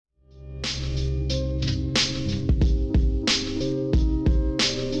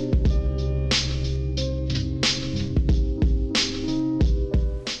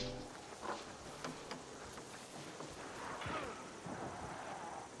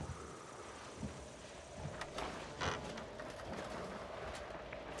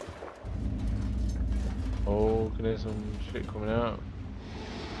there's some shit coming out.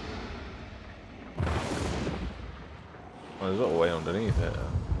 Well, there's a little way underneath it.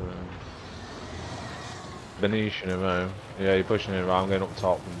 Venetian MO. Yeah, you're pushing him. I'm going up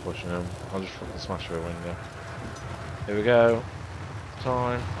top and pushing him. I'll just fucking smash through a window. Here we go.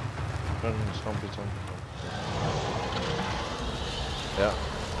 Time. Run, stompy, stompy. Yeah.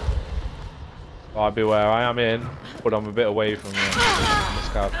 I'll be where I am in, but I'm a bit away from the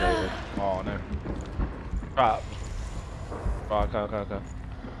miscalculated. Oh no. Crap. Right, okay.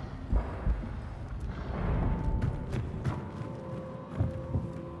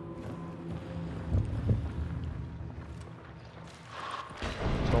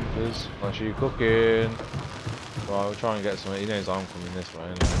 Stompers, unless you cooking. Right, we'll try and get some. He knows I'm coming this way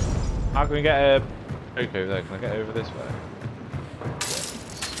anyway. How can we get a choke over there? Can I get over this way?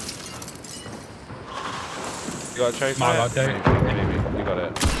 You got a choke? My god, maybe. You got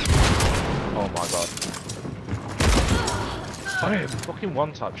it. Oh my god. I fucking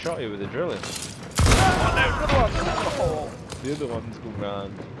one tap shot you with the drilling. Oh no, another one! Oh, the other one's come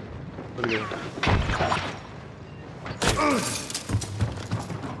round. Look at him.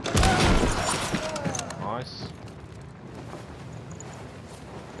 Nice.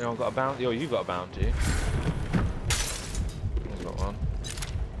 You know, I've got a bounty. Oh, you got a bounty. I've got one.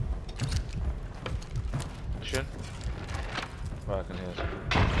 Pushing. Right, I can hear something.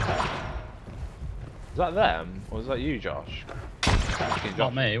 Is that them? Or is that you, Josh?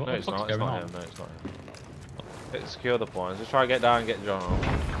 Not me. What no, the it's fuck's not. going It's not on? him. No, it's not him. Let's secure the points. Let's try to get down and get John off.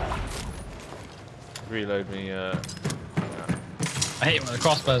 Reload me. Yeah. I hit him with a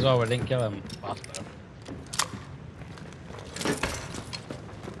crossbow as well, but I didn't kill him. Bastard.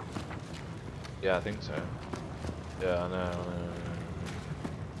 Yeah, I think so. Yeah, I know.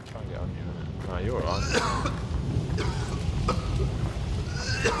 Try and get on you. No, you're alright.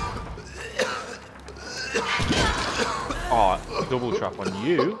 Oh, double trap on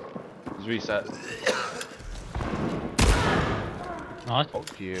you. It's reset. Nice.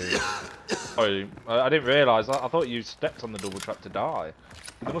 Fuck you. Oh, I didn't realise that. I thought you stepped on the double trap to die.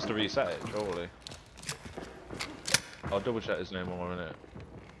 They must have reset it, surely. I'll double check there's no more in it.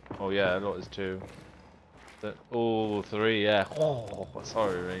 Oh yeah, look, there's two. Oh, three, yeah. Oh,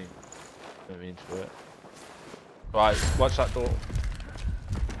 sorry, mate. Didn't mean to do it. Right, watch that door.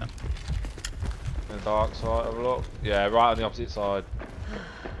 The dark side, have a look. Yeah, right on the opposite side.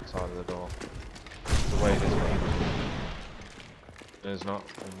 Side of the door. The way this way. There's not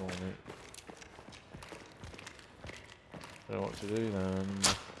one more, mate. Don't know what to do then.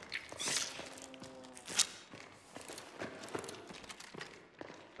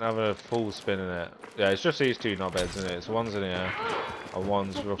 Have a full spin in it. Yeah, it's just these two knobheads in it. So one's in here, and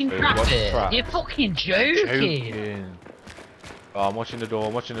one's roughly. One's trapped. You're fucking joking. Oh, I'm watching the door.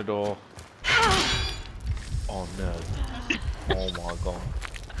 I'm watching the door. Oh no. Oh my god.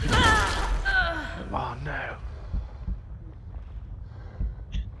 Oh no.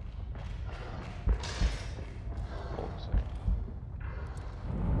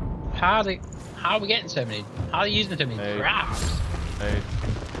 How are we getting so many? How are you using so many traps? Hey.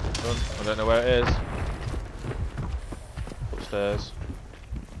 Run. I don't know where it is. Upstairs.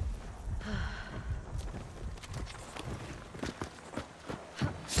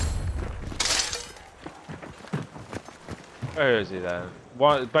 Where is he then?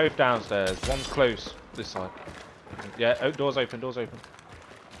 One, both downstairs. One's close. This side. Yeah. Oh, doors open. Doors open.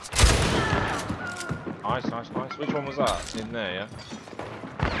 Nice, nice, nice. Which one was that? In there, yeah.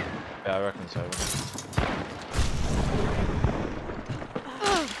 Yeah, I reckon so.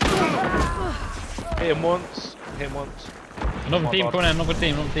 Hit him once. Hit him once. Another team coming in. Another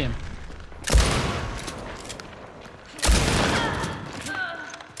team. Another team.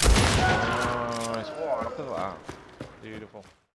 Nice. Oh, look at that. Beautiful.